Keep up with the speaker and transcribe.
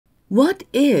What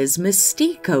is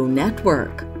Mystiko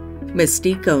Network?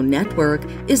 Mystiko Network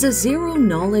is a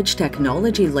zero-knowledge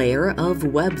technology layer of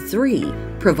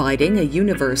Web3, providing a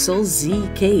universal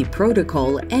ZK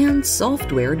protocol and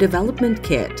software development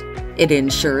kit. It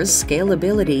ensures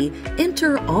scalability,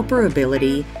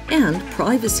 interoperability, and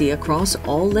privacy across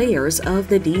all layers of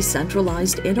the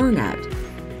decentralized Internet.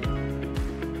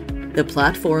 The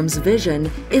platform's vision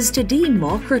is to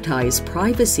democratize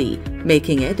privacy,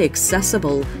 making it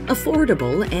accessible,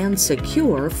 affordable, and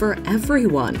secure for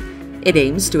everyone. It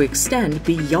aims to extend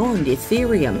beyond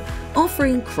Ethereum,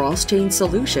 offering cross-chain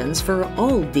solutions for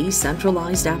all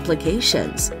decentralized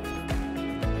applications.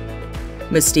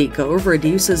 Mystiko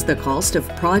reduces the cost of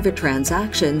private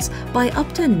transactions by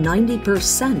up to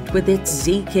 90% with its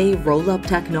ZK rollup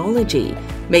technology,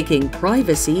 making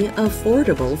privacy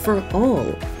affordable for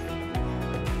all.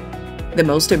 The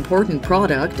most important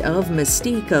product of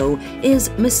Mystiko is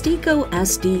Mystiko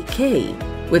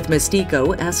SDK. With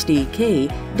Mystiko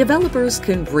SDK, developers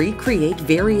can recreate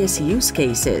various use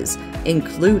cases,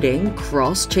 including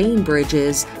cross-chain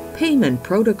bridges, payment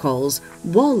protocols,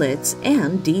 wallets,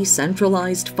 and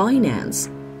decentralized finance.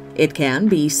 It can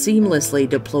be seamlessly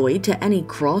deployed to any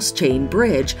cross-chain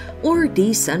bridge or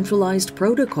decentralized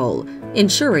protocol,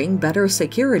 ensuring better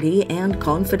security and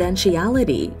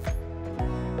confidentiality.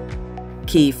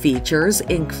 Key features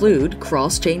include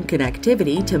cross-chain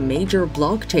connectivity to major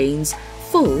blockchains,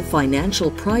 full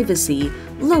financial privacy,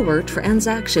 lower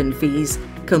transaction fees,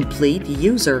 complete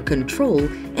user control,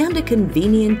 and a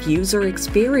convenient user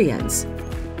experience.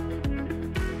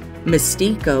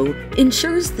 Mystiko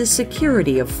ensures the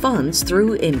security of funds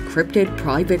through encrypted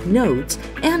private nodes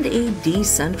and a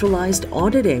decentralized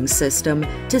auditing system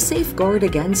to safeguard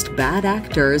against bad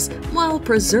actors while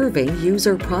preserving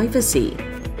user privacy.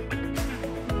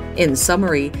 In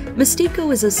summary,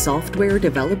 Mystiko is a software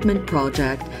development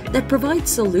project that provides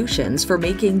solutions for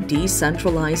making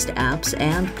decentralized apps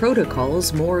and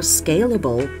protocols more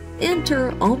scalable,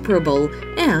 interoperable,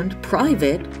 and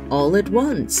private all at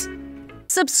once.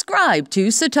 Subscribe to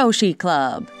Satoshi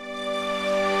Club.